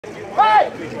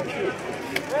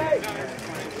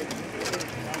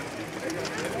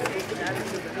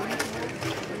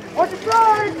Watch it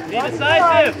slide! Be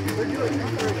decisive!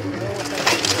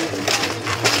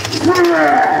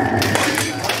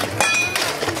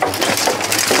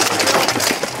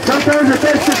 Sometimes the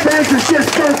best defense just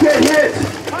don't get hit.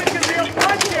 Punch it, Neil,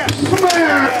 punch it!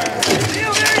 Smash!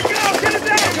 Neil, there you go! Get it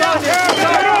down!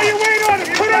 Put all your weight on it!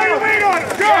 Put all your weight on it!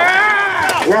 Go!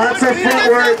 Lots of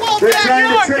footwork. They're trying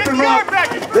to trip him up.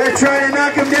 They're trying to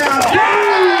knock him down.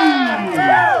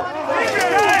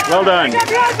 Well done.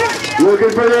 Looking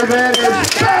for the advantage.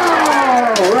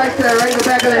 Oh! Right there, right in the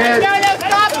back of the head.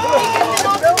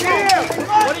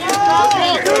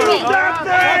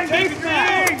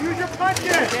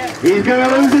 He's going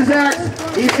to lose his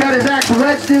axe. He's got his axe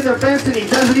wedged in the fence and he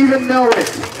doesn't even know it.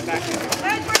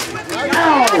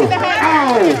 Ow!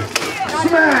 Ow!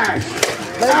 Smash!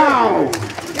 Ow!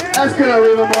 That's going to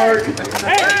leave a mark.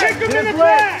 Hey, kick him in the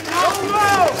back!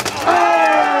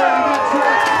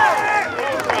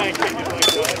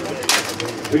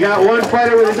 We got one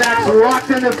fighter with his axe locked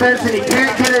in the fence and he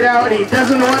can't get it out and he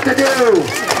doesn't know what to do.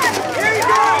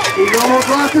 He almost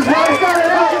lost his life.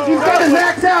 He's got his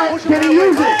axe out. Can he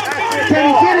use it? Can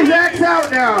he get his axe out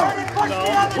now?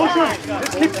 Push him!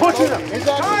 Just keep pushing him! Push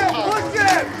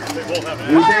him!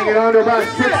 He's hanging on to about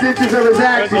 6 inches of his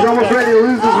axe. He's almost ready to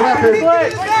lose his weapon.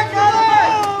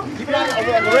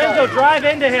 Lorenzo, drive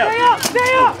into him.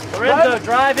 Stay up! Lorenzo,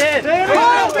 drive in.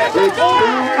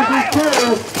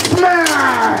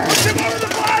 Smash!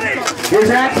 His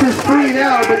axe is free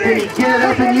now, but can he get it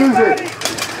up and use it?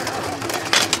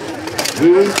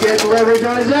 He's getting leverage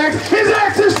on his axe. His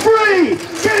axe is free!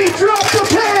 Can he drop the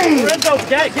pain? Lorenzo,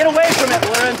 get away from it,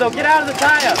 Lorenzo. Get out of the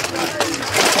tie-up.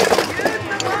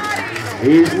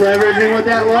 He's leveraging with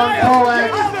that long pole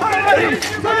axe.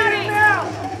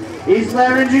 He's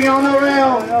leveraging on the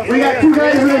rail. We got two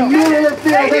guys in the middle of the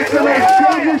field. That's the most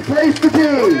dangerous place to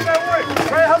be.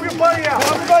 Try to help your buddy out.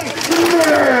 Everybody.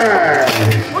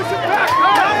 Push it back,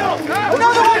 Kyle.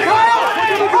 Another one, Kyle.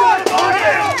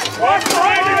 Watch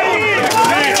behind the knee.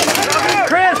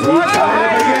 Chris, watch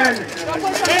Again.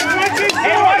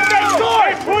 Hey, watch that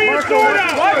sword. Pull your sword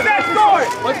out. Watch that sword.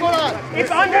 What's going on?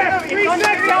 It's under. It's under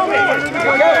the helmet.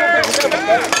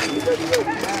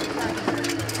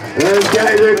 Those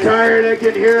guys are tired. I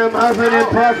can hear them huffing and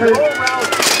puffing.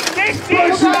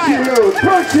 Punch the shield!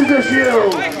 Punch the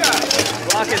shield!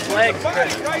 Block his legs,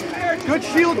 Chris. Good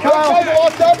shield, Kyle.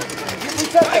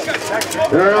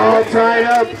 They're all tied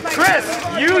up. Chris,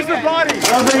 use the body.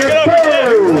 Huffing and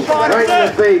boom! Right in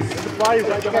the face. Hey,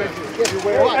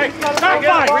 stop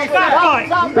fight. Stop fight.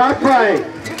 Stop fight.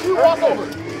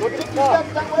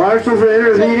 Marshals are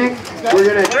intervening. We're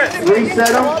going to reset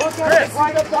them. Chris.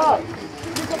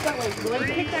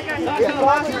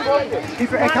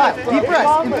 Hey, Kyle, deep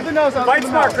breath. Into the nose. Fight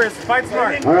smart, Chris. Fight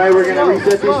smart. All right, we're going to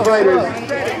reset these fighters.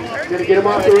 Going to get them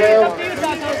off the rail.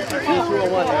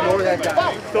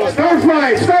 Start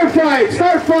fight! Start fight!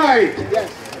 Start fight!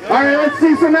 All right, let's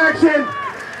see some action.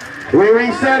 We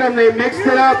reset them. They mixed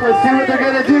it up. Let's see what they're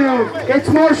going to do. It's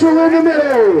Marshall in the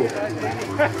middle.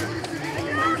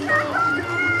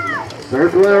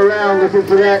 Circling around, looking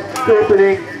for that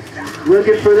opening.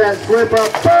 Looking for that slip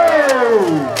up.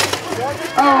 Boom!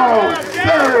 Oh,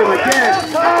 boom again.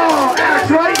 Oh, axe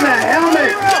right in the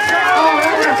helmet. Oh,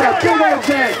 that's a big old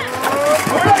thing.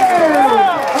 Boom!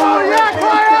 Oh, yeah,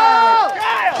 Kyle!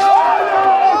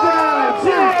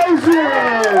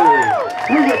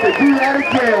 We get to do that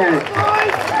again.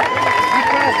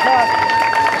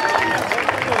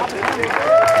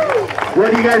 What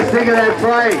do you guys think of that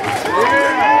fight?